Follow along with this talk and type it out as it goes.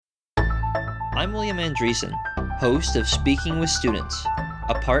I'm William Andreessen, host of Speaking with Students,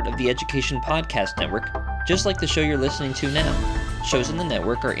 a part of the Education Podcast Network, just like the show you're listening to now. Shows in the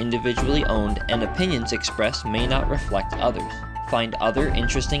network are individually owned, and opinions expressed may not reflect others. Find other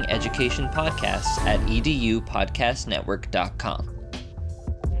interesting education podcasts at edupodcastnetwork.com.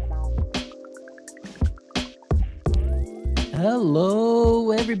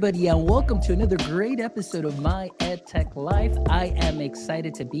 Hello, everybody, and welcome to another great episode of My EdTech Life. I am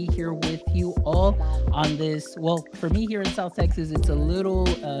excited to be here with you all on this. Well, for me here in South Texas, it's a little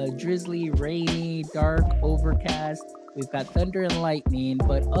drizzly, rainy, dark, overcast. We've got thunder and lightning,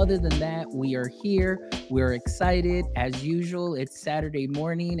 but other than that, we are here. We're excited. As usual, it's Saturday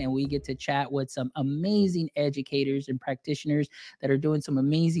morning, and we get to chat with some amazing educators and practitioners that are doing some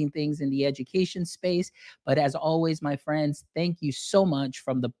amazing things in the education space. But as always, my friends, thank you so much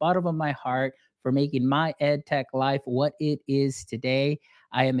from the bottom of my heart for making My EdTech Life what it is today.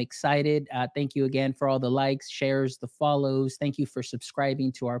 I am excited. Thank you again for all the likes, shares, the follows. Thank you for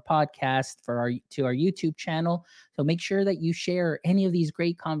subscribing to our podcast, to our YouTube channel. So make sure that you share any of these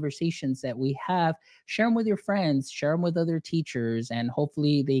great conversations that we have. Share them with your friends, share them with other teachers, and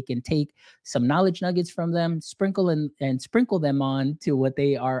hopefully they can take some knowledge nuggets from them, sprinkle and sprinkle them on to what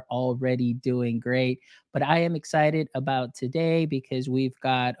they are already doing great. But I am excited about today because we've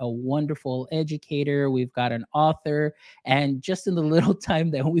got a wonderful educator, we've got an author, and just in the little time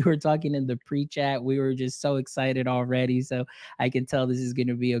that we were talking in the pre-chat, we were just so excited already. So I can tell this is going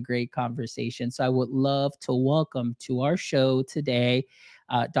to be a great conversation. So I would love to welcome to our show today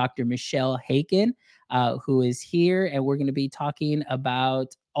Dr. Michelle Haken, who is here, and we're going to be talking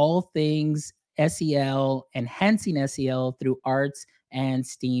about all things SEL, enhancing SEL through arts and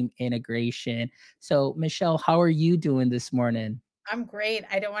STEAM integration. So, Michelle, how are you doing this morning? I'm great.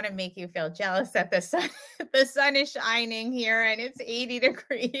 I don't want to make you feel jealous that the sun is shining here and it's 80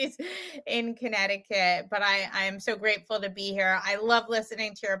 degrees in Connecticut, but I am so grateful to be here. I love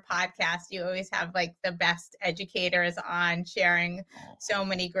listening to your podcast. You always have like the best educators on, sharing so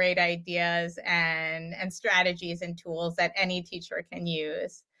many great ideas and strategies and tools that any teacher can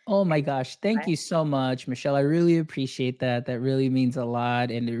use. Oh my gosh, thank you so much, Michelle. I really appreciate that. That really means a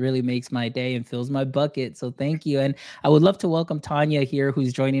lot, and it really makes my day and fills my bucket. So thank you. And I would love to welcome Tanya here,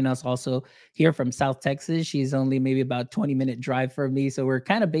 who's joining us also here from South Texas. She's only maybe about 20-minute drive from me. So we're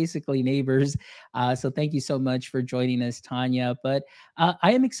kind of basically neighbors. So thank you so much for joining us, Tanya. But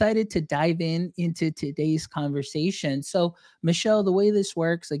I am excited to dive into today's conversation. So Michelle, the way this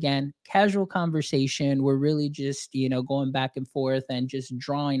works, again, casual conversation. We're really just, going back and forth and just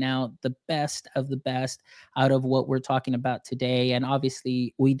drawing out the best of the best out of what we're talking about today. And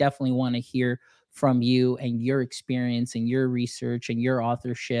obviously, we definitely want to hear from you and your experience and your research and your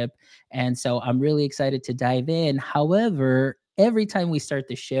authorship. And so I'm really excited to dive in. However, every time we start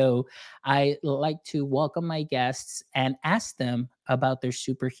the show, I like to welcome my guests and ask them about their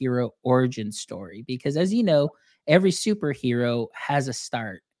superhero origin story. Because as you know, every superhero has a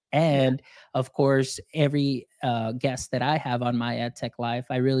start. And of course, every guest that I have on My EdTech Life,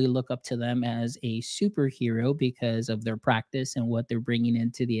 I really look up to them as a superhero because of their practice and what they're bringing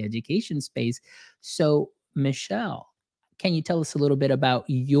into the education space. So, Michelle, can you tell us a little bit about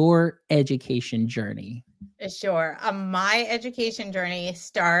your education journey? Sure. My education journey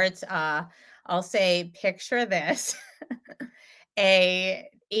starts, I'll say, picture this. A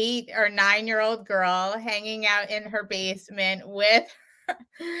 8 or 9 year old girl hanging out in her basement with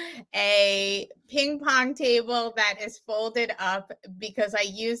a ping pong table that is folded up because I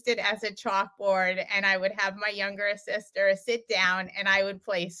used it as a chalkboard, and I would have my younger sister sit down and I would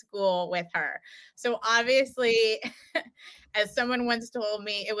play school with her. So obviously, as someone once told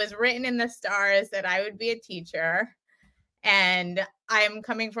me, it was written in the stars that I would be a teacher. And I'm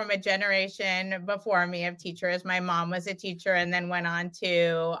coming from a generation before me of teachers. My mom was a teacher and then went on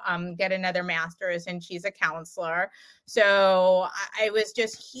to get another master's, and she's a counselor. So I was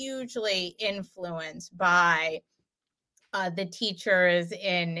just hugely influenced by the teachers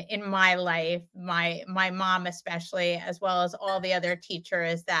in my life, my mom especially, as well as all the other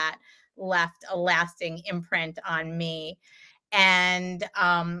teachers that left a lasting imprint on me. And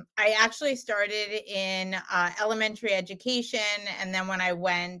I actually started in elementary education. And then when I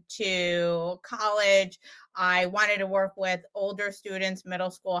went to college, I wanted to work with older students,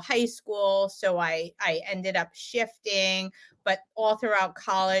 middle school, high school. So I ended up shifting, but all throughout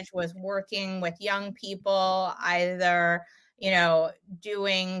college was working with young people, either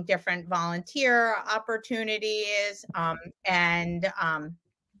doing different volunteer opportunities and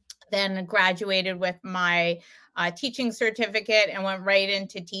then graduated with my teaching certificate and went right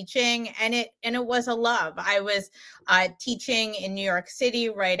into teaching, and it was a love. I was teaching in New York City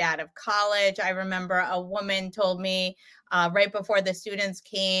right out of college. I remember a woman told me right before the students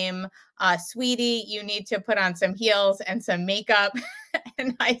came, "Sweetie, you need to put on some heels and some makeup."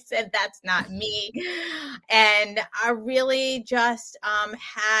 And I said, "That's not me." And I really just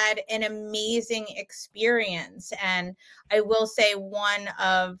had an amazing experience. And I will say one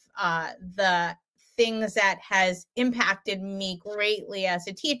of the things that has impacted me greatly as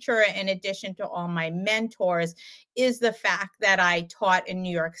a teacher, in addition to all my mentors, is the fact that I taught in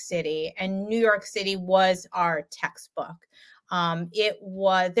New York City, and New York City was our textbook.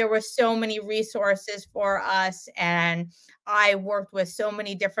 There were so many resources for us, and I worked with so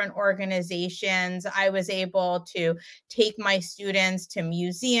many different organizations. I was able to take my students to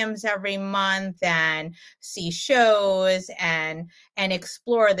museums every month and see shows and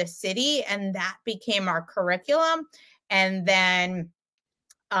explore the city, and that became our curriculum. And then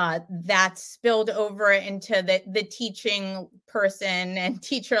that spilled over into the teaching person and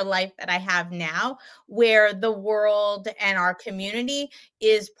teacher life that I have now, where the world and our community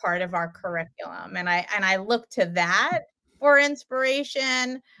is part of our curriculum. And I look to that for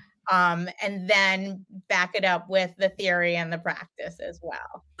inspiration, and then back it up with the theory and the practice as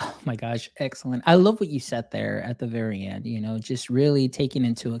well. Oh my gosh, excellent. I love what you said there at the very end, just really taking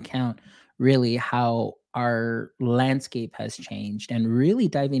into account really how our landscape has changed and really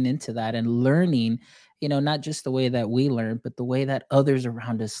diving into that and learning, not just the way that we learn, but the way that others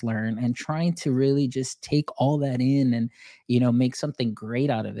around us learn and trying to really just take all that in and, make something great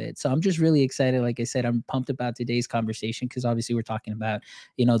out of it. So I'm just really excited. Like I said, I'm pumped about today's conversation because obviously we're talking about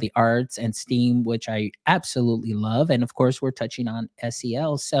the arts and STEAM, which I absolutely love. And of course, we're touching on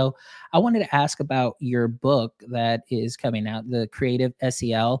SEL. So I wanted to ask about your book that is coming out, The Creative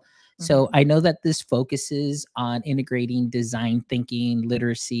SEL. So Mhm. I know that this focuses on integrating design thinking,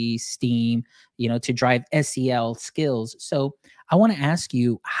 literacy, STEAM, to drive SEL skills. So I want to ask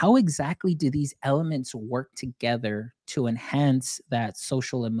you, how exactly do these elements work together to enhance that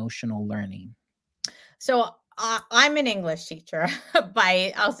social emotional learning? So I'm an English teacher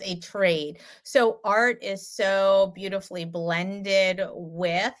by, I'll say, trade. So art is so beautifully blended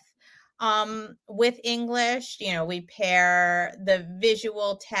with English. We pair the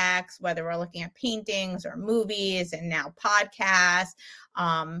visual text, whether we're looking at paintings or movies and now podcasts.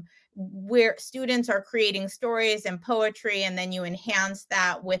 Um, where students are creating stories and poetry, and then you enhance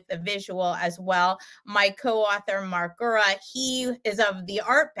that with the visual as well. My co-author Mark Gura, he is of the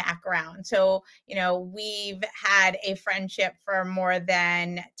art background, so we've had a friendship for more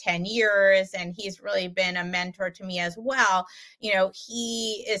than 10 years, and he's really been a mentor to me as well.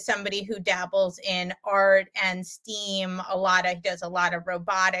 He is somebody who dabbles in art and STEAM a lot. He does a lot of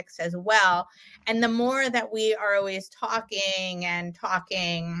robotics as well. And the more that we are always talking and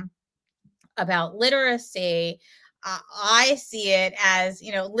talking about literacy, I see it as,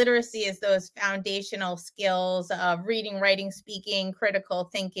 literacy is those foundational skills of reading, writing, speaking, critical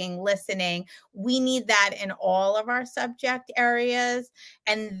thinking, listening. We need that in all of our subject areas.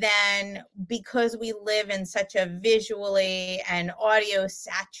 And then because we live in such a visually and audio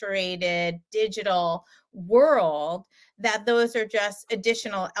saturated digital world, that those are just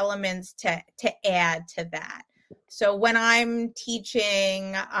additional elements to add to that. So when I'm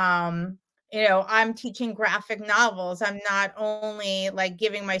teaching graphic novels. I'm not only like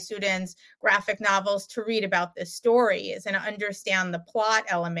giving my students graphic novels to read about the stories and understand the plot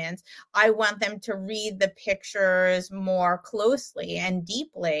elements. I want them to read the pictures more closely and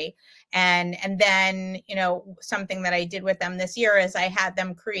deeply. And then, something that I did with them this year is I had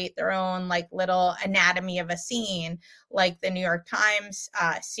them create their own like little anatomy of a scene, like the New York Times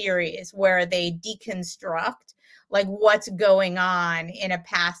series, where they deconstruct like what's going on in a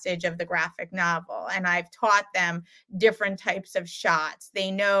passage of the graphic novel. And I've taught them different types of shots.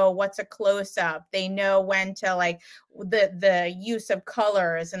 They know what's a close up. They know when to like the use of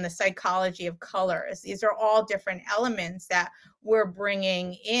colors and the psychology of colors. These are all different elements that we're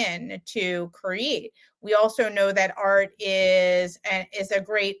bringing in to create. We also know that art is a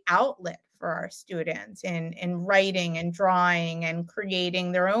great outlet for our students in writing and drawing and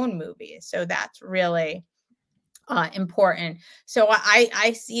creating their own movies. So that's really important. So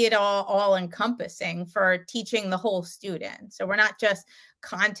I see it all encompassing for teaching the whole student. So we're not just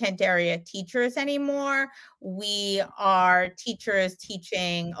content area teachers anymore. We are teachers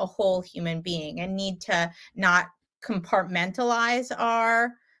teaching a whole human being, and need to not compartmentalize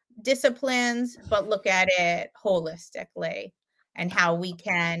our disciplines, but look at it holistically. and how we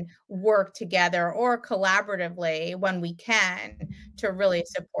can work together or collaboratively when we can to really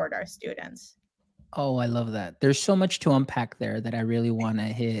support our students. Oh, I love that. There's so much to unpack there that I really want to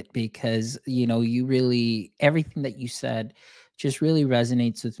hit because, you really, everything that you said just really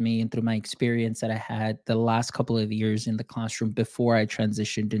resonates with me and through my experience that I had the last couple of years in the classroom before I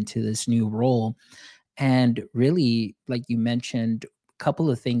transitioned into this new role. And really, like you mentioned, a couple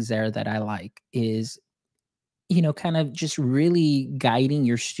of things there that I like is kind of just really guiding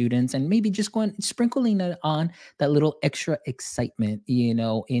your students and maybe just going sprinkling it on that little extra excitement,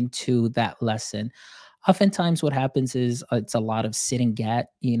 into that lesson. Oftentimes what happens is it's a lot of sit and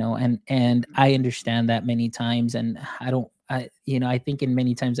get, and I understand that many times, and I think in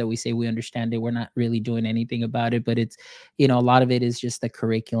many times that we say we understand it, we're not really doing anything about it. But it's, a lot of it is just the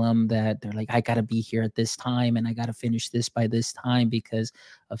curriculum that they're like, I got to be here at this time and I got to finish this by this time because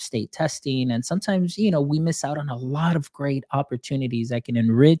of state testing. And sometimes, we miss out on a lot of great opportunities that can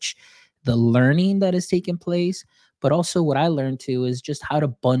enrich the learning that has taken place. But also, what I learned too is just how to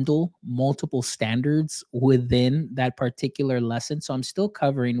bundle multiple standards within that particular lesson. So I'm still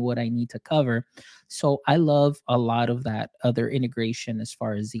covering what I need to cover. So I love a lot of that other integration as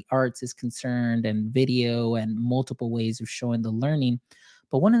far as the arts is concerned and video and multiple ways of showing the learning.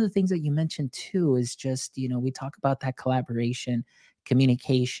 But one of the things that you mentioned too is just, we talk about that collaboration,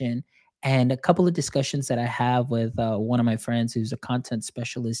 communication, and a couple of discussions that I have with one of my friends who's a content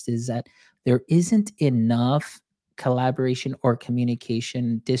specialist is that there isn't enough collaboration or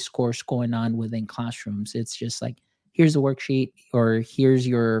communication discourse going on within classrooms. It's just like, here's a worksheet or here's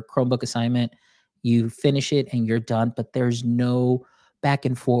your Chromebook assignment. You finish it and you're done, but there's no back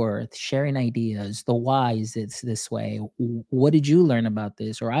and forth, sharing ideas, the whys it's this way. What did you learn about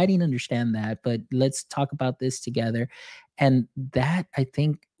this? Or I didn't understand that, but let's talk about this together. And that I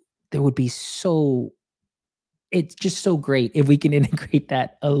think there would be so it's just so great if we can integrate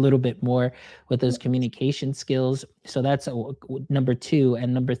that a little bit more with those communication skills. So that's number 2.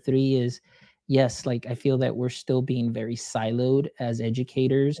 And number 3 is, yes, like I feel that we're still being very siloed as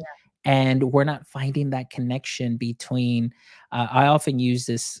educators, and we're not finding that connection between. I often use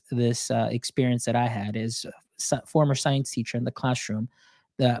this experience that I had as a former science teacher in the classroom.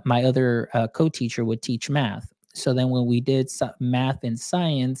 My other co-teacher would teach math. So then when we did math and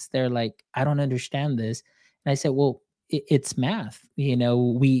science, they're like, I don't understand this, and I said, "Well, it's math.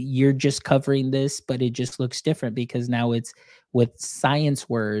 You're just covering this, but it just looks different because now it's with science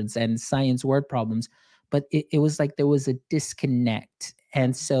words and science word problems." But it was like there was a disconnect.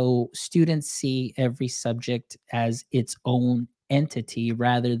 And so students see every subject as its own entity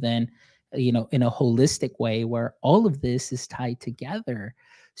rather than, in a holistic way where all of this is tied together.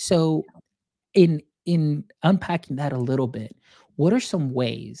 So in unpacking that a little bit, what are some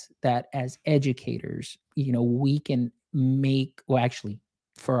ways that as educators, we can make, or actually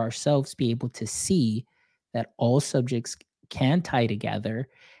for ourselves be able to see that all subjects can tie together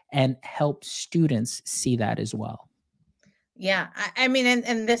and help students see that as well? Yeah, I mean,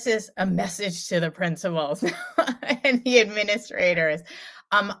 and this is a message to the principals and the administrators.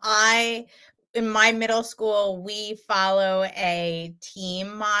 I in my middle school, we follow a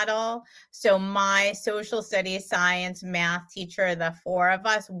team model. So my social studies, science, math teacher, the four of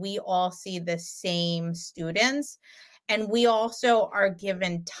us, we all see the same students. And we also are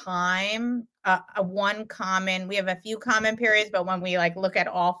given time, a one common, we have a few common periods, but when we like look at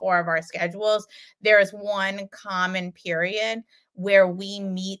all four of our schedules, there's one common period where we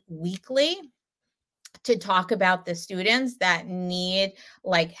meet weekly to talk about the students that need,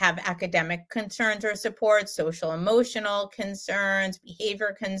 like, have academic concerns or support, social emotional concerns,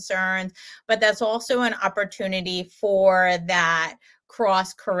 behavior concerns. But that's also an opportunity for that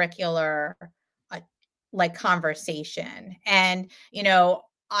cross curricular, uh, like, conversation. And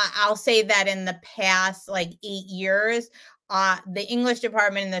I'll say that in the past like 8 years, the English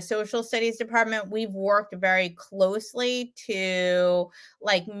department and the social studies department, we've worked very closely to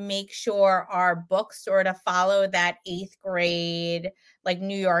like make sure our books sort of follow that eighth grade, like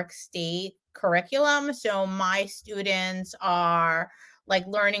New York State curriculum. So my students are like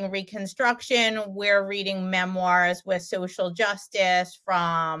learning Reconstruction. We're reading memoirs with social justice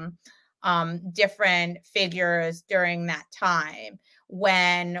from different figures during that time.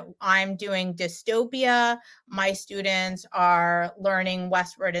 When I'm doing dystopia, my students are learning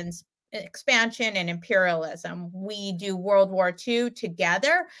westward expansion and imperialism. We do World War II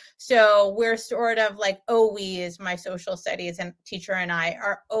together. So we're sort of like always, my social studies and teacher and I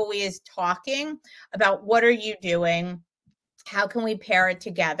are always talking about what are you doing? How can we pair it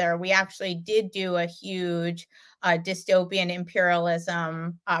together? We actually did do a huge a dystopian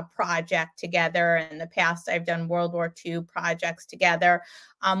imperialism project together. In the past, I've done World War II projects together.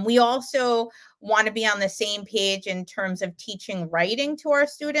 We also want to be on the same page in terms of teaching writing to our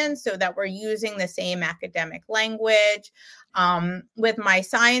students so that we're using the same academic language. With my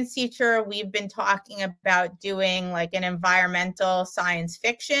science teacher, we've been talking about doing like an environmental science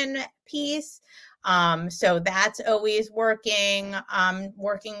fiction piece. So that's always working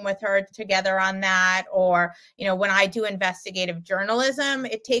with her together on that. Or, when I do investigative journalism,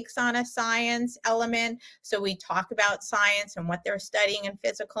 it takes on a science element. So we talk about science and what they're studying in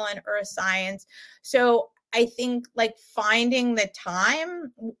physical and earth science. So I think like finding the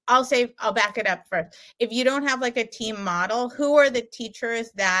time, I'll back it up first. If you don't have like a team model, who are the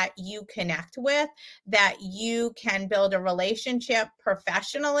teachers that you connect with, that you can build a relationship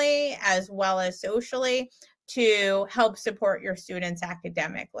professionally as well as socially to help support your students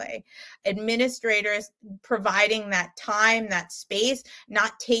academically? Administrators providing that time, that space,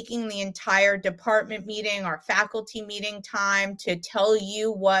 not taking the entire department meeting or faculty meeting time to tell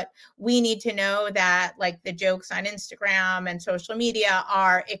you what we need to know, that like the jokes on Instagram and social media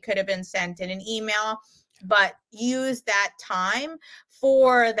it could have been sent in an email, but use that time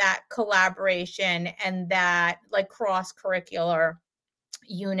for that collaboration and that like cross curricular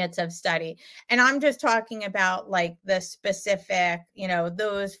units of study. And I'm just talking about like the specific,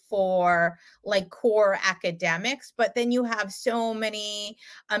 those for like core academics, but then you have so many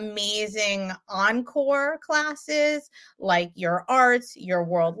amazing encore classes like your arts, your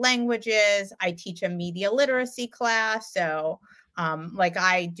world languages. I teach a media literacy class, so like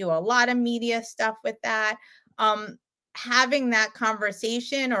I do a lot of media stuff with that. Having that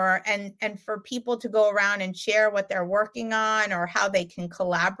conversation and for people to go around and share what they're working on or how they can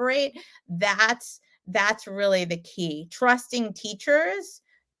collaborate, that's really the key. Trusting teachers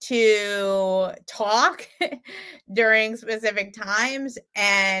to talk during specific times,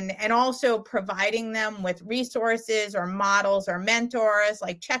 and also providing them with resources or models or mentors,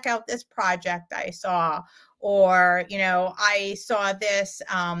 like check out this project I saw, or I saw this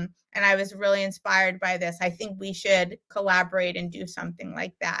and I was really inspired by this. I think we should collaborate and do something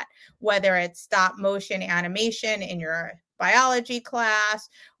like that, whether it's stop motion animation in your biology class,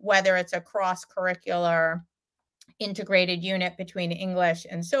 whether it's a cross curricular integrated unit between English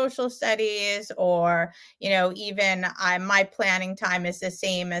and social studies, or even my planning time is the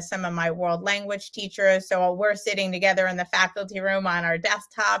same as some of my world language teachers, so we're sitting together in the faculty room on our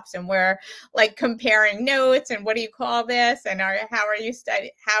desktops and we're like comparing notes and what do you call this, and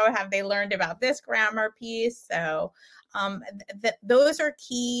how have they learned about this grammar piece. So those are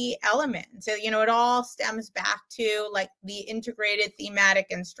key elements. So it all stems back to like the integrated thematic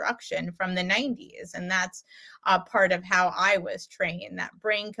instruction from the 90s, and that's part of how I was trained, that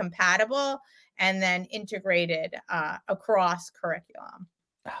brain compatible and then integrated across curriculum.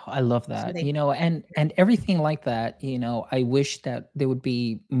 Oh, I love So that. they And everything like that, I wish that there would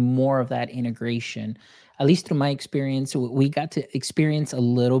be more of that integration. At least through my experience, we got to experience a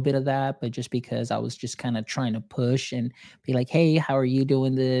little bit of that, but just because I was just kind of trying to push and be like, "Hey, how are you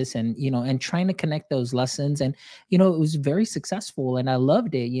doing this?" and and trying to connect those lessons, and it was very successful and I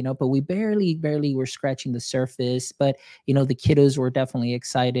loved it, but we barely were scratching the surface, but the kiddos were definitely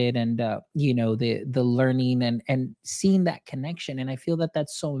excited, and the learning and seeing that connection, and I feel that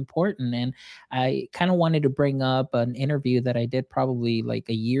that's so important. And I kind of wanted to bring up an interview that I did probably like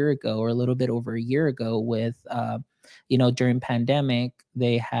a year ago or a little bit over a year ago with during pandemic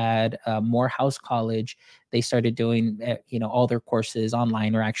they had Morehouse College. They started doing all their courses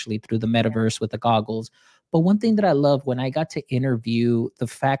online or actually through the metaverse with the goggles. But one thing that I love when I got to interview the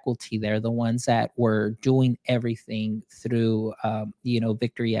faculty there, the ones that were doing everything through,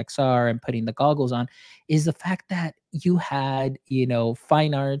 Victory XR and putting the goggles on, is the fact that you had,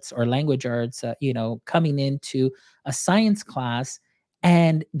 fine arts or language arts, coming into a science class,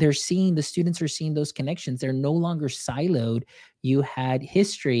 and the students are seeing those connections. They're no longer siloed. You had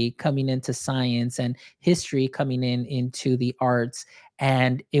history coming into science and history coming into the arts,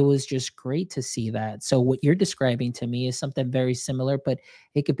 and it was just great to see that. So what you're describing to me is something very similar, but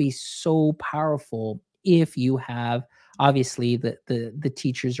it could be so powerful if you have, obviously, the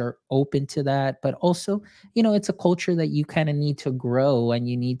teachers are open to that, but also it's a culture that you kind of need to grow, and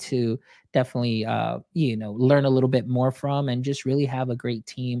you need to definitely learn a little bit more from, and just really have a great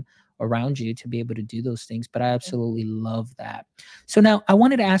team around you to be able to do those things. But I absolutely love that. So now I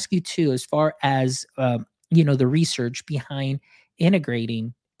wanted to ask you too, as far as the research behind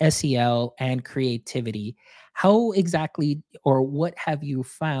integrating SEL and creativity, how exactly, or what have you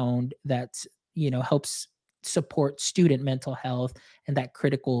found that helps support student mental health and that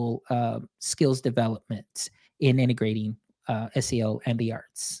critical skills development in integrating SEL and the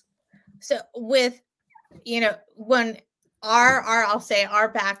arts? So with, when our I'll say our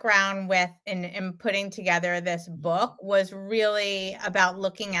background with in putting together this book was really about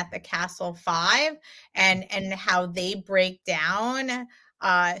looking at the Castle Five and how they break down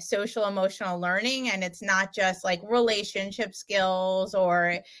social emotional learning. And it's not just like relationship skills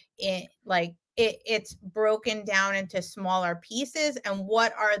or it's broken down into smaller pieces, and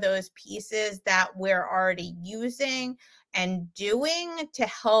what are those pieces that we're already using and doing to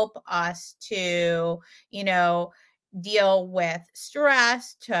help us to, deal with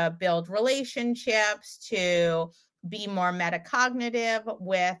stress, to build relationships, to be more metacognitive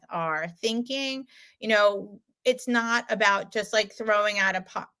with our thinking. It's not about just like throwing out a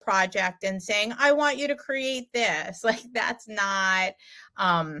project and saying, I want you to create this. Like, that's not,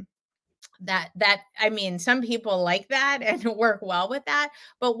 that I mean, some people like that and work well with that,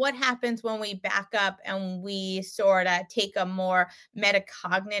 but what happens when we back up and we sort of take a more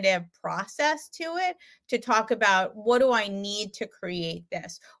metacognitive process to it, to talk about, what do I need to create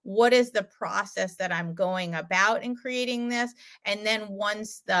this? What is the process that I'm going about in creating this? And then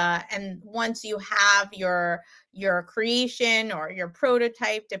once you have your creation or your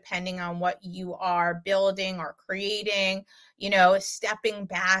prototype, depending on what you are building or creating, stepping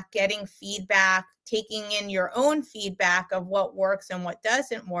back, getting feedback, taking in your own feedback of what works and what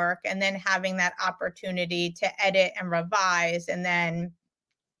doesn't work, and then having that opportunity to edit and revise and then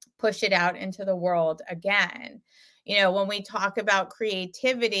push it out into the world again. When we talk about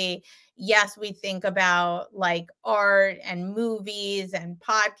creativity, yes, we think about like art and movies and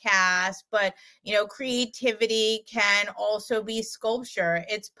podcasts, but creativity can also be sculpture,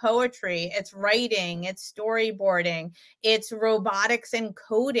 it's poetry, it's writing, it's storyboarding, it's robotics and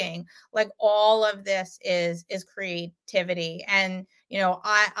coding. Like, all of this is creativity. And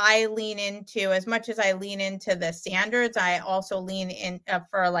I lean into, as much as I lean into the standards, I also lean in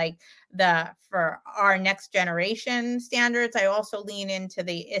for our next generation standards. I also lean into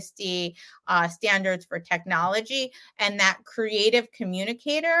the ISTE standards for technology, and that creative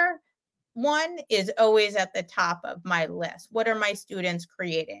communicator one is always at the top of my list. What are my students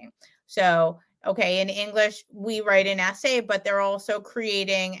creating? So, okay, in English, we write an essay, but they're also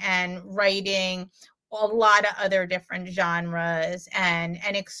creating and writing a lot of other different genres and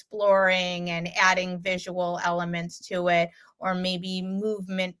exploring and adding visual elements to it, or maybe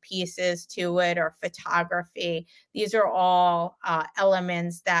movement pieces to it, or photography. These are all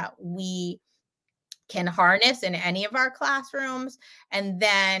elements that we can harness in any of our classrooms. And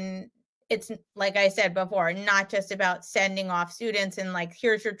then it's, like I said before, not just about sending off students and like,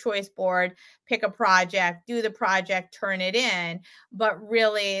 here's your choice board, pick a project, do the project, turn it in, but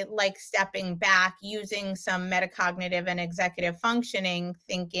really like stepping back, using some metacognitive and executive functioning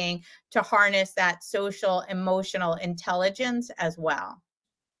thinking to harness that social emotional intelligence as well.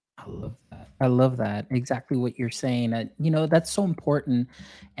 I love that. I love that. Exactly what you're saying. That's so important.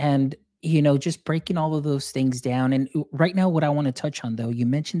 And, just breaking all of those things down. And right now, what I want to touch on, though, you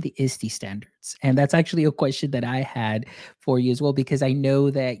mentioned the ISTE standards. And that's actually a question that I had for you as well, because I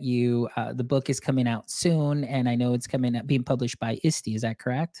know that the book is coming out soon, and I know it's coming out, being published by ISTE. Is that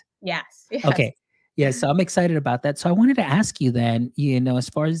correct? Yes, yes. Okay. Yeah, so I'm excited about that. So I wanted to ask you then, as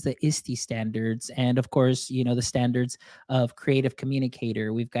far as the ISTE standards, and of course, the standards of creative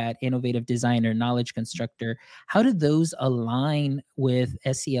communicator, we've got innovative designer, knowledge constructor. How do those align with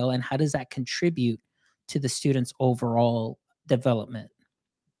SEL, and how does that contribute to the students' overall development?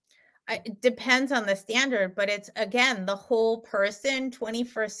 It depends on the standard, but it's, again, the whole person,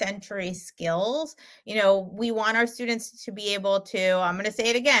 21st century skills. We want our students to be able to, I'm going to say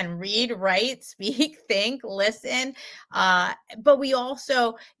it again, read, write, speak, think, listen. But we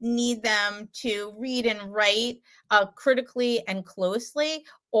also need them to read and write critically and closely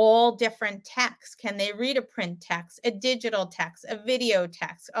all different texts. Can they read a print text, a digital text, a video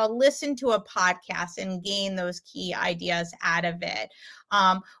text, listen to a podcast and gain those key ideas out of it?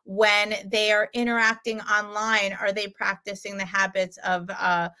 When they are interacting online, are they practicing the habits of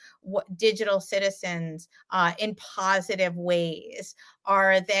digital citizens in positive ways?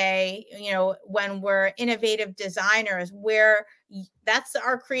 Are they, when we're innovative designers, that's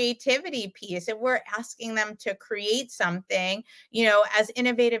our creativity piece, and we're asking them to create something, as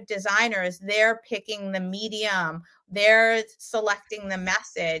innovative designers, they're picking the medium, they're selecting the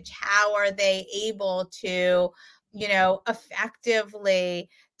message. How are they able to, effectively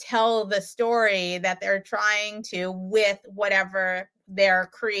tell the story that they're trying to, with whatever their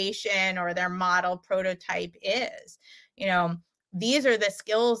creation or their model prototype is? these are the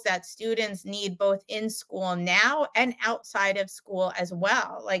skills that students need both in school now and outside of school as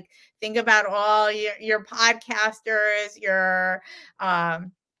well. Like, think about all your podcasters, your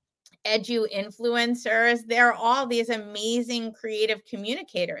edu influencers. They're all these amazing creative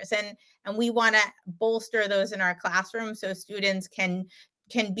communicators, and we want to bolster those in our classroom so students can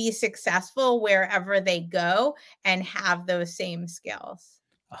be successful wherever they go and have those same skills.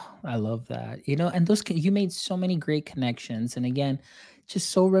 Oh, I love that. And you made so many great connections, and again,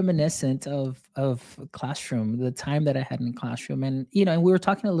 just so reminiscent of classroom, the time that I had in classroom. And and we were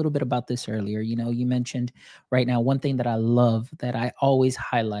talking a little bit about this earlier. You mentioned right now one thing that I love that I always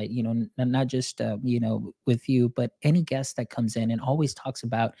highlight. Not just with you, but any guest that comes in and always talks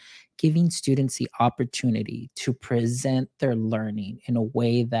about giving students the opportunity to present their learning in a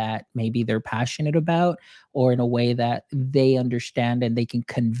way that maybe they're passionate about, or in a way that they understand and they can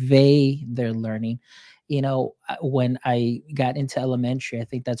convey their learning. When I got into elementary, I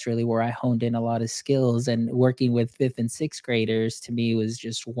think that's really where I honed in a lot of skills, and working with fifth and sixth graders to me was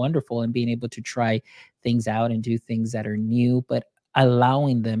just wonderful, and being able to try things out and do things that are new, but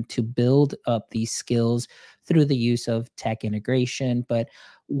allowing them to build up these skills through the use of tech integration. But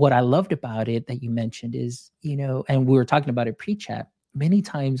what I loved about it that you mentioned is, and we were talking about it pre-chat, many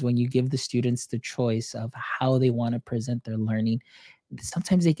times when you give the students the choice of how they want to present their learning,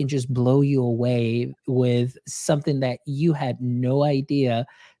 sometimes they can just blow you away with something that you had no idea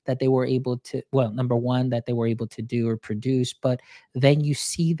that they were able to, well, number one, that they were able to do or produce, but then you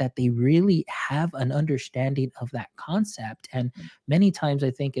see that they really have an understanding of that concept. And many times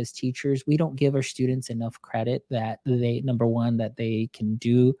I think as teachers, we don't give our students enough credit that they, number one, that they can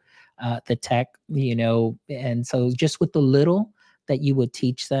do the tech, and so just with the little that you would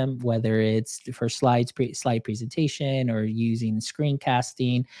teach them, whether it's for slide presentation, or using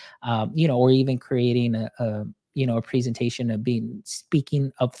screencasting, or even creating a presentation of being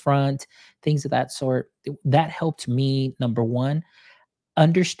speaking up front, things of that sort. That helped me, number one,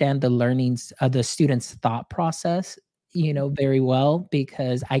 understand the student's thought process, very well,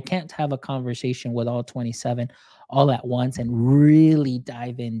 because I can't have a conversation with all 27 all at once and really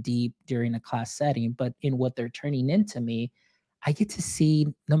dive in deep during a class setting. But in what they're turning into me, I get to see,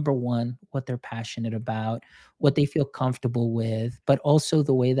 number one, what they're passionate about, what they feel comfortable with, but also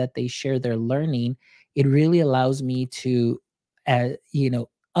the way that they share their learning. It really allows me to, uh, you know,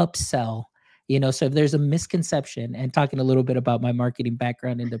 upsell. So if there's a misconception, and talking a little bit about my marketing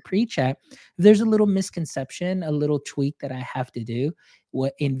background in the pre-chat, if there's a little misconception, a little tweak that I have to do,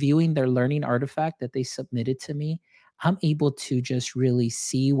 what in viewing their learning artifact that they submitted to me, I'm able to just really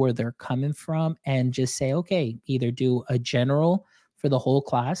see where they're coming from and just say, okay, either do a general for the whole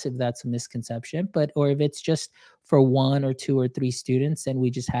class if that's a misconception, but or if it's just for one or two or three students, and we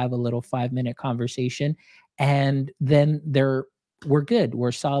just have a little 5-minute conversation, and then we're good,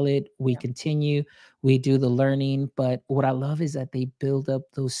 we're solid, we continue, we do the learning. But what I love is that they build up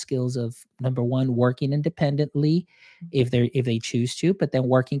those skills of, number one, working independently if they choose to, but then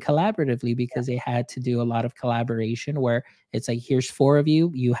working collaboratively, because they had to do a lot of collaboration where it's like, here's four of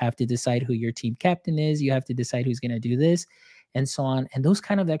you, you have to decide who your team captain is, you have to decide who's going to do this, and so on. And those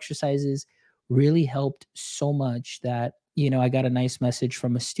kind of exercises really helped so much that I got a nice message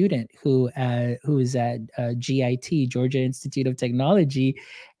from a student who is at GIT, Georgia Institute of Technology,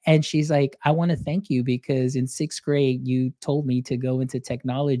 and she's like, I want to thank you because in sixth grade you told me to go into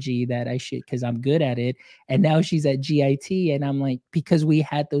technology, that I should, because I'm good at it. And now she's at GIT, and I'm like, because we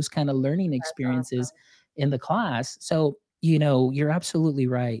had those kind of learning That's awesome. experiences in the class. So you're absolutely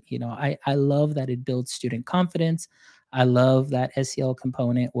right. I love that it builds student confidence. I love that SEL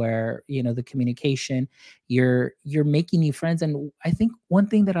component where the communication, you're making new friends. And I think one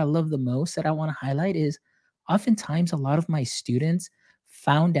thing that I love the most that I want to highlight is, oftentimes a lot of my students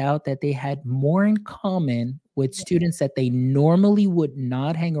found out that they had more in common with students that they normally would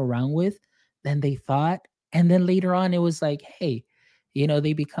not hang around with than they thought. And then later on, it was like, hey,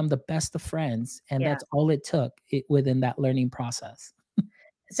 they become the best of friends. And Yeah. that's all it took within that learning process.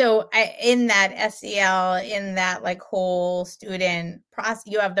 So in that SEL, in that like whole student process,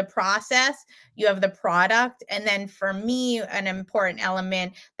 you have the process, you have the product, and then for me, an important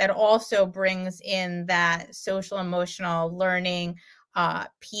element that also brings in that social emotional learning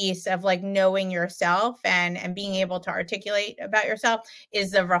piece of like knowing yourself and being able to articulate about yourself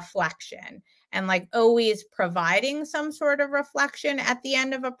is the reflection. And like always providing some sort of reflection at the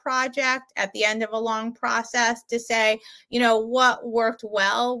end of a project, at the end of a long process, to say, what worked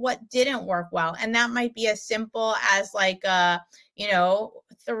well, what didn't work well. And that might be as simple as like,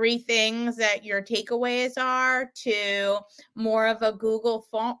 three things that your takeaways are, to more of a Google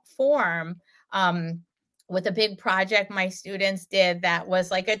form. with a big project my students did that was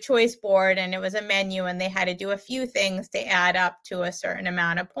like a choice board, and it was a menu, and they had to do a few things to add up to a certain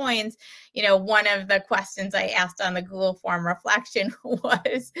amount of points. One of the questions I asked on the Google form reflection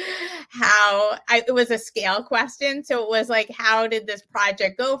was it was a scale question. So it was like, how did this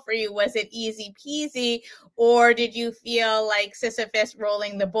project go for you? Was it easy peasy, or did you feel like Sisyphus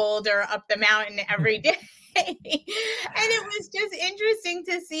rolling the boulder up the mountain every day? And it was just interesting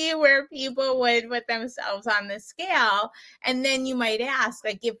to see where people would put themselves on the scale. And then you might ask,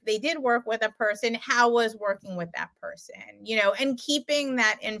 like, if they did work with a person, how was working with that person, and keeping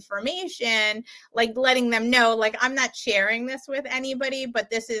that information, like letting them know, like, I'm not sharing this with anybody, but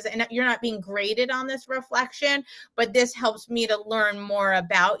this is, and you're not being graded on this reflection, but this helps me to learn more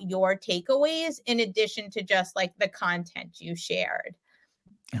about your takeaways in addition to just like the content you shared.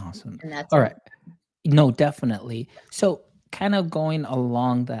 Awesome. And that's All it. right. No, definitely. So, kind of going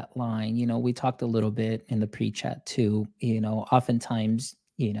along that line, we talked a little bit in the pre-chat too. Oftentimes,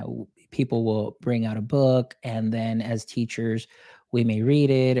 people will bring out a book, and then as teachers, we may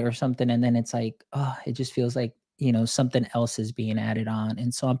read it or something, and then it's like, oh, it just feels like, something else is being added on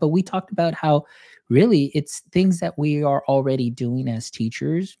and so on. But we talked about how really it's things that we are already doing as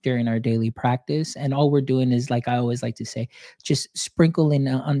teachers during our daily practice. And all we're doing is, like I always like to say, just sprinkle in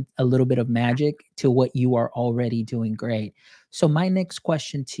on a little bit of magic to what you are already doing great. So my next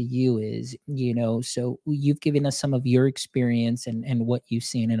question to you is, so you've given us some of your experience and what you've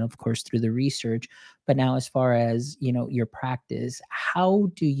seen, and of course through the research. But now, as far as your practice,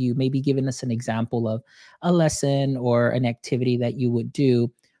 how do you, maybe giving us an example of a lesson or an activity that you would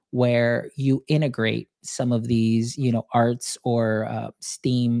do where you integrate some of these, arts or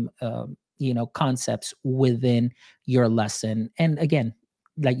STEAM, concepts within your lesson. And again,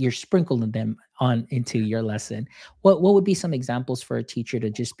 like you're sprinkling them on into your lesson. What would be some examples for a teacher to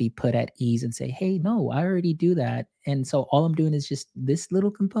just be put at ease and say, "Hey, no, I already do that. And so all I'm doing is just this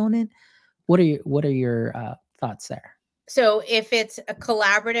little component." What are your thoughts there? So if it's a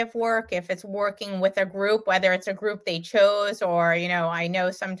collaborative work, if it's working with a group, whether it's a group they chose, or, I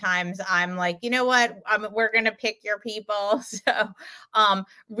know sometimes I'm like, you know what, we're going to pick your people. So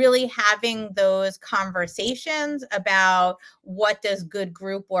really having those conversations about what does good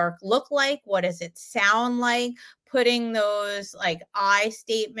group work look like? What does it sound like? Putting those like I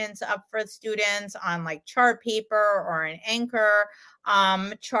statements up for students on like chart paper or an anchor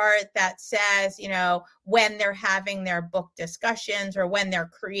chart that says, when they're having their book discussions or when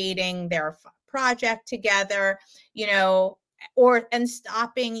they're creating their project together, and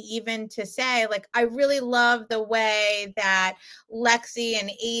stopping even to say, like, I really love the way that Lexi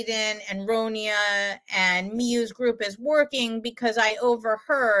and Aiden and Ronia and Miu's group is working, because I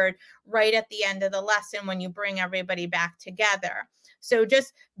overheard right at the end of the lesson when you bring everybody back together. So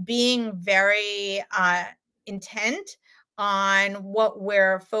just being very intent on what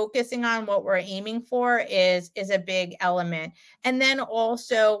we're focusing on, what we're aiming for is a big element. And then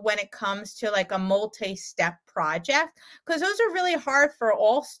also when it comes to like a multi-step project, because those are really hard for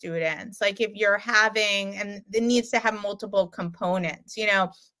all students. Like if you're having, and it needs to have multiple components,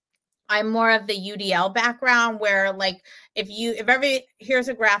 I'm more of the UDL background, where like here's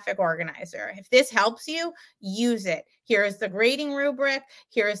a graphic organizer. If this helps you, use it. Here's the grading rubric.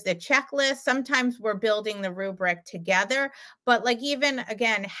 Here's the checklist. Sometimes we're building the rubric together, but like even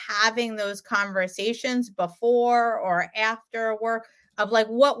again, having those conversations before or after work of like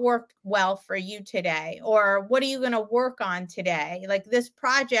what worked well for you today, or what are you going to work on today? Like this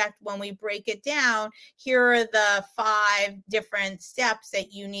project, when we break it down, here are the 5 different steps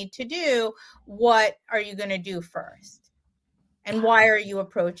that you need to do. What are you going to do first? And why are you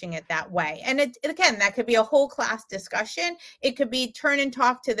approaching it that way? And again, that could be a whole class discussion. It could be turn and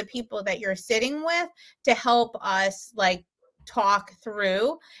talk to the people that you're sitting with to help us like talk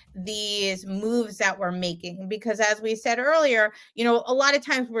through these moves that we're making. Because as we said earlier, a lot of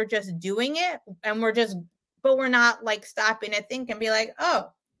times we're just doing it and but we're not like stopping to think and be like, oh,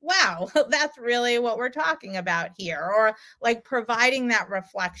 wow, that's really what we're talking about here. Or like providing that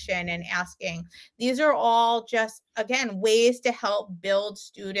reflection and asking. These are all just, again, ways to help build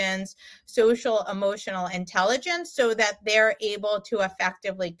students' social emotional intelligence so that they're able to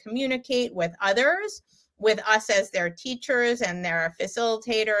effectively communicate with others, with us as their teachers and their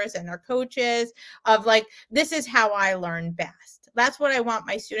facilitators and their coaches, of like, this is how I learn best. That's what I want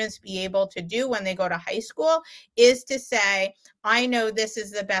my students to be able to do when they go to high school, is to say, I know this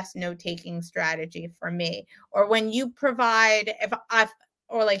is the best note-taking strategy for me. Or when you provide,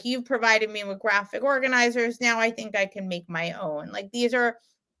 or like you've provided me with graphic organizers, now I think I can make my own. Like these are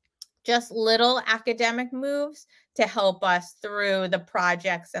just little academic moves to help us through the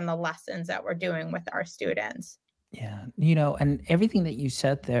projects and the lessons that we're doing with our students. Yeah, and everything that you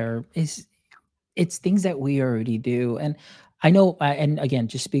said there is it's things that we already do, and I know, and again,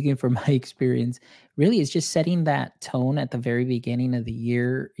 just speaking from my experience, really it's just setting that tone at the very beginning of the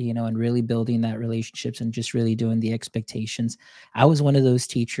year, and really building that relationships and just really doing the expectations. I was one of those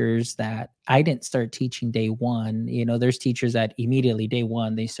teachers that I didn't start teaching day one. There's teachers that immediately day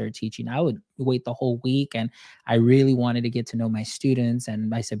one they start teaching. I would wait the whole week, and I really wanted to get to know my students.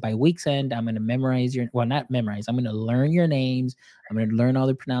 And I said, by week's end, I'm going to memorize well, not memorize, I'm going to learn your names. I'm going to learn all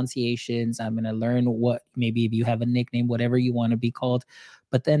the pronunciations. I'm going to learn what, maybe if you have a nickname, whatever you want to be called.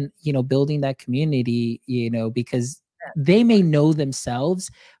 But then, building that community, because they may know themselves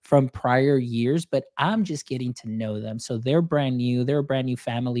from prior years, but I'm just getting to know them. So they're brand new. They're a brand new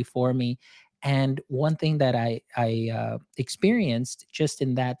family for me. And one thing that I experienced just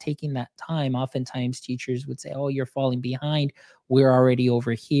in that, taking that time, oftentimes teachers would say, "Oh, you're falling behind. We're already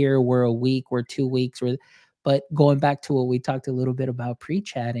over here. We're a week. We're 2 weeks. But going back to what we talked a little bit about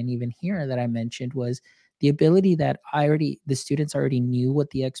pre-chat and even here that I mentioned was the ability that the students already knew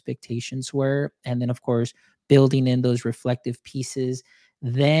what the expectations were. And then, of course, building in those reflective pieces.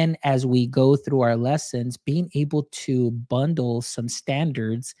 Then, as we go through our lessons, being able to bundle some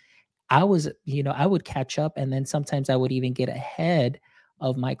standards. I would catch up, and then sometimes I would even get ahead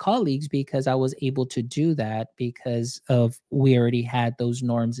of my colleagues because I was able to do that because of we already had those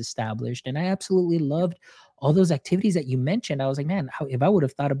norms established. And I absolutely loved all those activities that you mentioned. I was like, man, if I would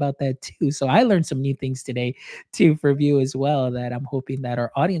have thought about that too. So I learned some new things today too from you as well, that I'm hoping that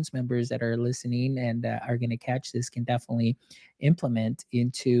our audience members that are listening and are going to catch this can definitely implement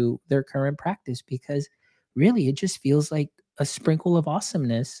into their current practice, because really it just feels like a sprinkle of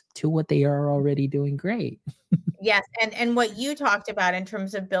awesomeness to what they are already doing great. Yes, and what you talked about in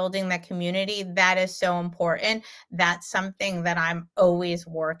terms of building the community, that is so important. That's something that I'm always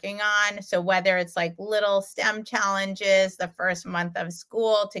working on. So whether it's like little STEM challenges the first month of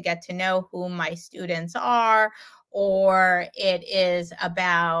school to get to know who my students are, or it is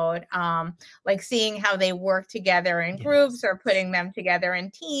about like seeing how they work together in groups Yes. or putting them together in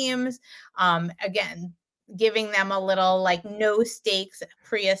teams. Again, giving them a little like no stakes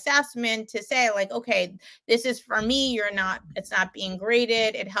pre-assessment to say like, okay, this is for me, it's not being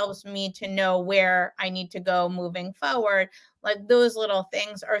graded, it helps me to know where I need to go moving forward. Like those little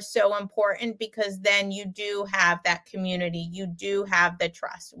things are so important, because then you do have that community, you do have the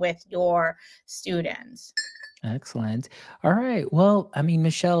trust with your students. Excellent. All right. Well, I mean,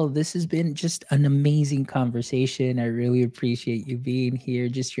 Michelle, this has been just an amazing conversation. I really appreciate you being here,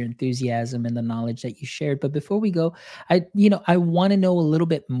 just your enthusiasm and the knowledge that you shared. But before we go, I want to know a little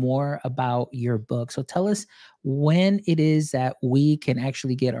bit more about your book. So tell us when it is that we can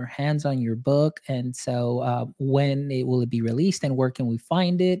actually get our hands on your book. And so when will it be released and where can we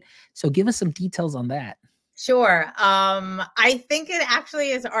find it? So give us some details on that. Sure. I think it actually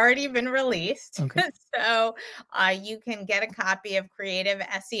has already been released. Okay. So you can get a copy of Creative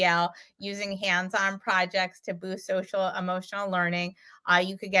SEL, using hands-on projects to boost social emotional learning.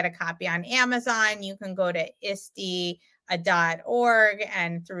 You could get a copy on Amazon. You can go to ISTE.org,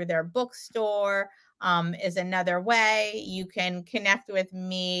 and through their bookstore is another way. You can connect with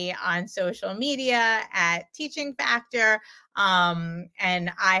me on social media at Teaching Factor.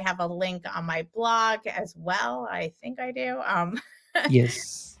 And I have a link on my blog as well. I think I do.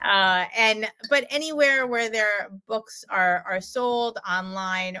 Yes. But anywhere where their books are sold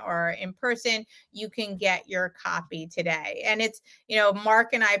online or in person, you can get your copy today. And it's,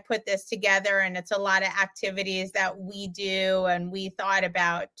 Mark and I put this together, and it's a lot of activities that we do and we thought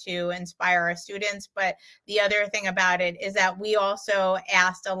about to inspire our students. But the other thing about it is that we also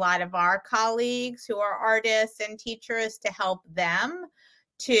asked a lot of our colleagues who are artists and teachers to help them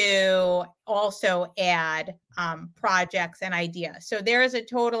to also add projects and ideas. So there is a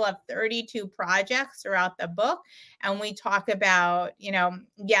total of 32 projects throughout the book. And we talk about,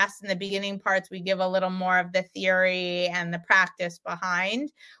 yes, in the beginning parts, we give a little more of the theory and the practice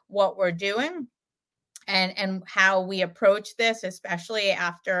behind what we're doing, and how we approach this, especially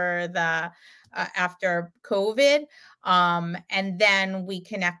after after COVID. And then we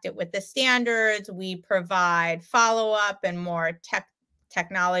connect it with the standards. We provide follow-up and more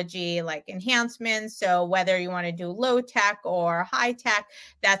technology like enhancements. So whether you want to do low tech or high tech,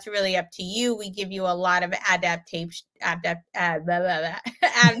 that's really up to you. We give you a lot of adaptations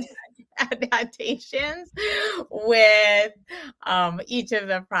with each of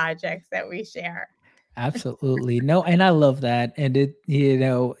the projects that we share. Absolutely. No, and I love that. And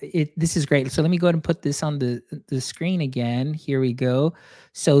this is great. So let me go ahead and put this on the screen again. Here we go.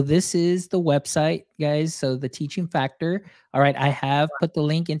 So this is the website, guys. So the teaching factor. All right, I have put the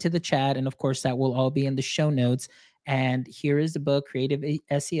link into the chat, and of course that will all be in the show notes. And here is the book, Creative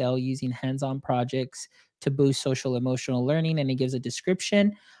SEL, using hands-on projects to boost social emotional learning, and it gives a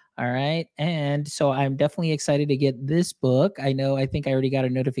description. All right. And so I'm definitely excited to get this book. I think I already got a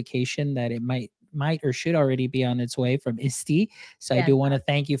notification that it might or should already be on its way from ISTE. So I Yes, do want to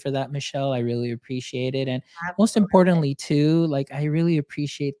thank you for that, Michelle. I really appreciate it. And most absolutely. importantly, too, like I really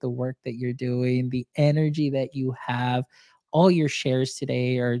appreciate the work that you're doing, the energy that you have. All your shares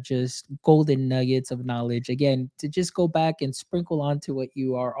today are just golden nuggets of knowledge. Again, to just go back and sprinkle onto what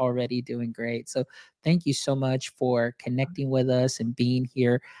you are already doing great. So thank you so much for connecting with us and being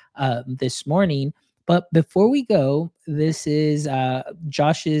here this morning. But before we go, this is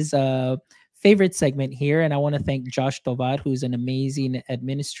Josh's favorite segment here. And I want to thank Josh Tovar, who's an amazing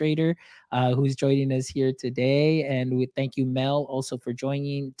administrator who's joining us here today. And we thank you, Mel, also for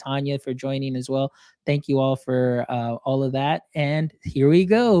joining, Tanya for joining as well. Thank you all for all of that. And here we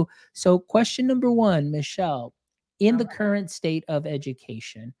go. So, question number one, Michelle, in All the current state of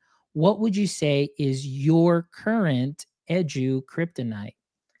education, what would you say is your current edu kryptonite?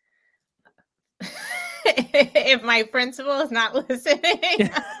 If my principal is not listening,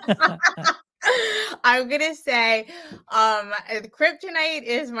 I'm gonna say the kryptonite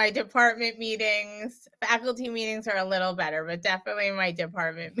is my department meetings. Faculty meetings are a little better, but definitely my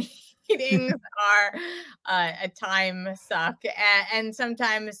department meetings are a time suck. And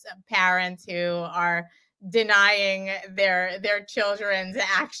sometimes parents who are denying their children's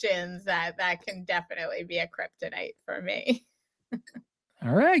actions, that can definitely be a kryptonite for me.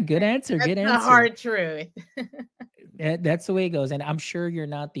 All right, good answer. That's Good the answer. hard truth. That's the way it goes. And I'm sure you're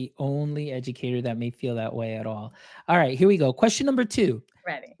not the only educator that may feel that way at all. All right, here we go. Question number two.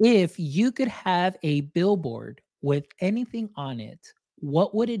 Ready. If you could have a billboard with anything on it,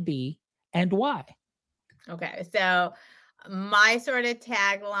 what would it be and why? Okay. So my sort of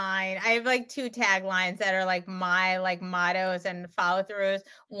tagline, I have like two taglines that are like my like mottos and follow throughs.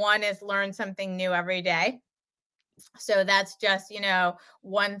 One is learn something new every day. So that's just,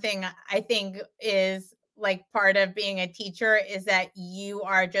 one thing I think is like part of being a teacher is that you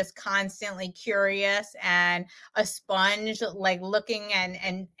are just constantly curious and a sponge, like looking,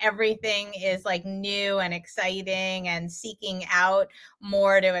 and everything is like new and exciting and seeking out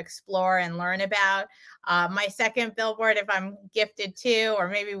more to explore and learn about. My second billboard, if I'm gifted to, or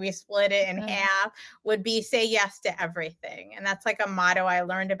maybe we split it in half, would be say yes to everything. And that's like a motto I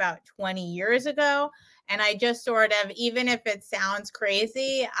learned about 20 years ago. And I just sort of, even if it sounds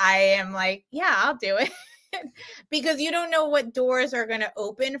crazy, I am like, yeah, I'll do it. Because you don't know what doors are going to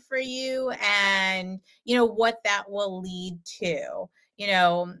open for you, and what that will lead to.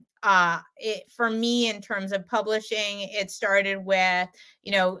 For me, in terms of publishing, it started with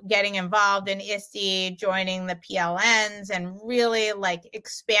getting involved in ISTE, joining the PLNs, and really like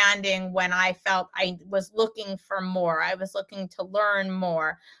expanding when I felt I was looking for more. I was looking to learn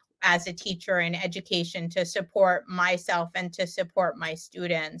more as a teacher in education to support myself and to support my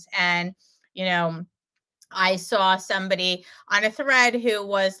students. And I saw somebody on a thread who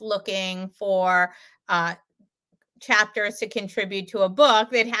was looking for chapters to contribute to a book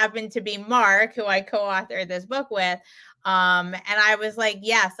that happened to be Mark, who I co-authored this book with. And I was like,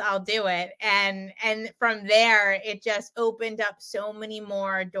 yes, I'll do it. And from there, it just opened up so many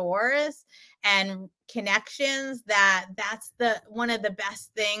more doors and connections, that's the one of the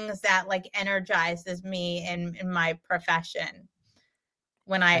best things that like energizes me in my profession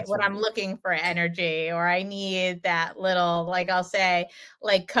when I'm Absolutely. looking for energy, or I need that little, like I'll say,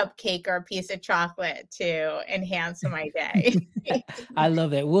 like cupcake or piece of chocolate to enhance my day. I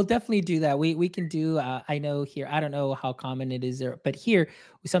love it. We'll definitely do that. We can do. I know here. I don't know how common it is there, but here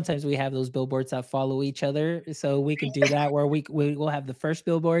sometimes we have those billboards that follow each other. So we could do that where we will have the first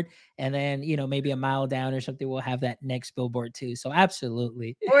billboard, and then maybe a mile down or something we'll have that next billboard too. So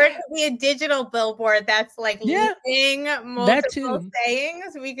absolutely, Or it could be a digital billboard that's like yeah, looping that multiple too. sayings.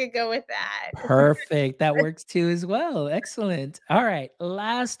 We could go with that. Perfect. That works too as well. Excellent. All right.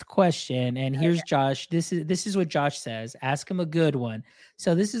 Last question. And here's Josh. This is what Josh says. Ask him a good one.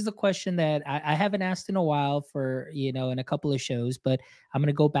 So this is the question that I haven't asked in a while for, in a couple of shows, but I'm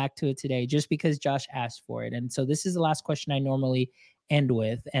gonna go back to it today just because Josh asked for it. And so this is the last question I normally end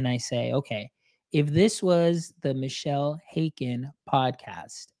with. And I say, okay, if this was the Michelle Haken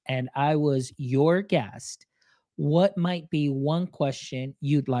podcast and I was your guest, what might be one question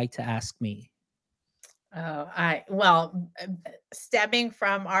you'd like to ask me? Stemming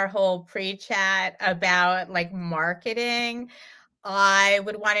from our whole pre-chat about like marketing, I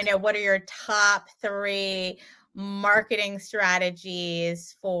would want to know, what are your top three marketing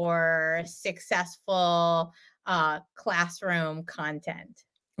strategies for successful classroom content?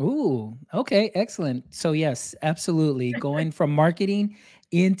 Ooh, okay, excellent. So yes, absolutely. Going from marketing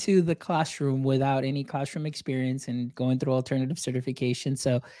into the classroom without any classroom experience and going through alternative certification.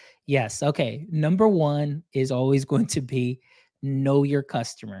 So yes, okay. Number one is always going to be know your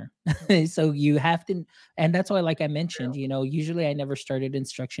customer. So you have to, and that's why, like I mentioned, usually I never started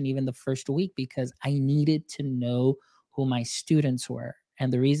instruction even the first week because I needed to know who my students were.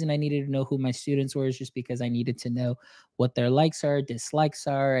 And the reason I needed to know who my students were is just because I needed to know what their likes are, dislikes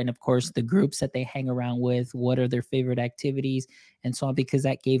are, and of course, the groups that they hang around with, what are their favorite activities, and so on, because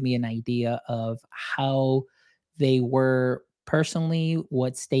that gave me an idea of how they were personally,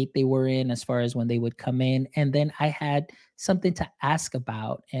 what state they were in as far as when they would come in. And then I had something to ask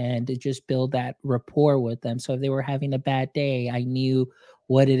about and to just build that rapport with them. So if they were having a bad day, I knew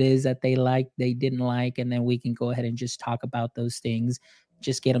what it is that they liked, they didn't like, and then we can go ahead and just talk about those things,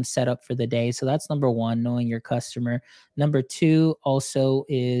 just get them set up for the day. So that's number one, knowing your customer. Number two also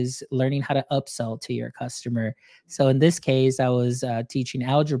is learning how to upsell to your customer. So in this case, I was teaching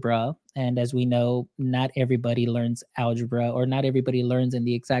algebra. And as we know, not everybody learns algebra or not everybody learns in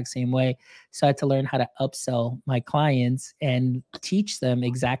the exact same way. So I had to learn how to upsell my clients and teach them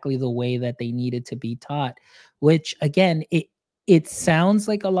exactly the way that they needed to be taught, which again, it sounds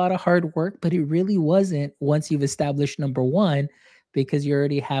like a lot of hard work, but it really wasn't once you've established number one, because you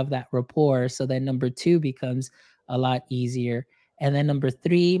already have that rapport. So then number two becomes a lot easier. And then number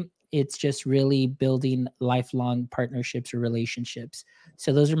three, it's just really building lifelong partnerships or relationships.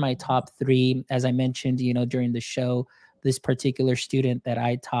 So those are my top three. As I mentioned, during the show, this particular student that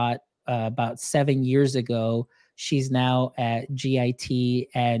I taught about 7 years ago, she's now at GIT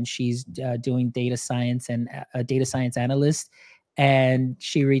and she's doing data science and a data science analyst. And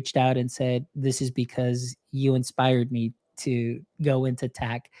she reached out and said, "This is because you inspired me to go into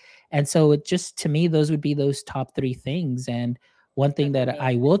tech." And so it just, to me, those would be those top three things. And one thing That's that I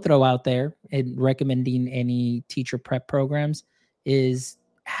amazing. will throw out there in recommending any teacher prep programs is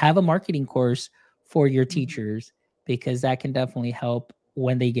have a marketing course for your Mhm. teachers, because that can definitely help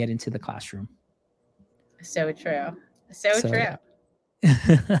when they get into the classroom. So true. So So true. yeah.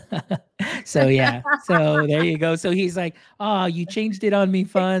 So yeah. So there you go. So he's like, "Oh, you changed it on me,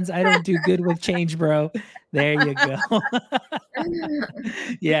 funds. I don't do good with change, bro." There you go.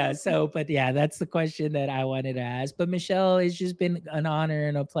 Yeah. So, but yeah, that's the question that I wanted to ask. But Michelle, it's just been an honor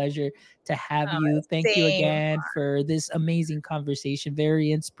and a pleasure to have Oh, you. Thank you same. again for this amazing conversation.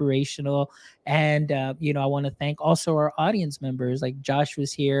 Very inspirational. And I want to thank also our audience members. Like Josh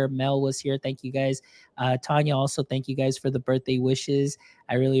was here, Mel was here. Thank you guys. Tanya, also thank you guys for the birthday wishes.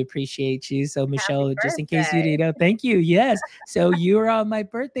 I really appreciate you. So Happy Michelle, just in case you birthday. didn't know, thank you. Yes. So you were on my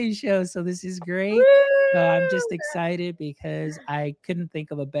birthday show. So this is great. So I'm Woo! just excited because I couldn't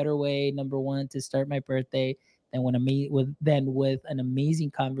think of a better way, number one, to start my birthday than with an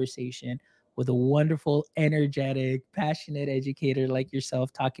amazing conversation with a wonderful, energetic, passionate educator like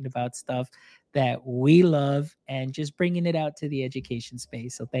yourself, talking about stuff that we love and just bringing it out to the education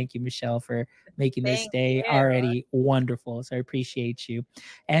space. So thank you, Michelle, for making this Thank day you. already wonderful. So I appreciate you.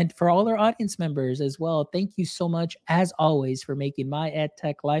 And for all our audience members as well, thank you so much, as always, for making my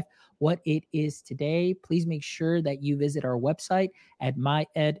EdTech life what it is today. Please make sure that you visit our website at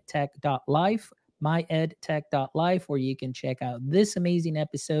myedtech.life, myedtech.life, where you can check out this amazing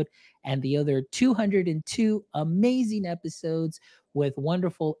episode and the other 202 amazing episodes with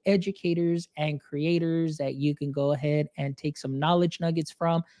wonderful educators and creators that you can go ahead and take some knowledge nuggets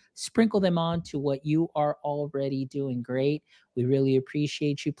from, sprinkle them on to what you are already doing great. We really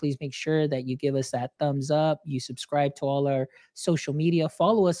appreciate you. Please make sure that you give us that thumbs up. You subscribe to all our social media.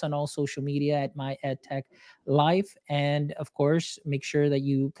 Follow us on all social media at My EdTech Life. And of course, make sure that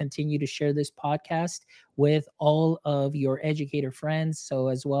you continue to share this podcast with all of your educator friends. So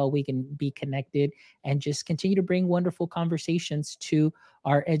as well, we can be connected and just continue to bring wonderful conversations to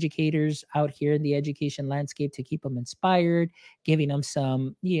our educators out here in the education landscape to keep them inspired, giving them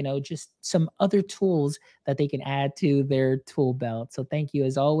some, just some other tools that they can add to their tool belt. So thank you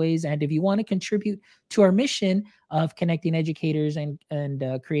as always. And if you want to contribute to our mission of connecting educators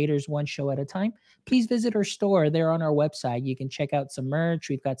and creators one show at a time, please visit our store. There on our website. You can check out some merch.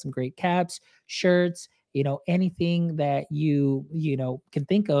 We've got some great caps, shirts, anything that you can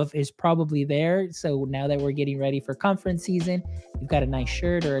think of is probably there. So now that we're getting ready for conference season, you've got a nice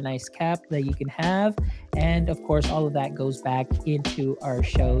shirt or a nice cap that you can have. And of course, all of that goes back into our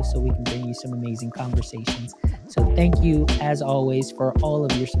show so we can bring you some amazing conversations. So thank you, as always, for all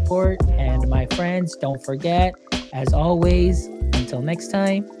of your support. And my friends, don't forget, as always, until next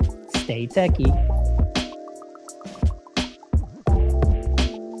time, stay techie.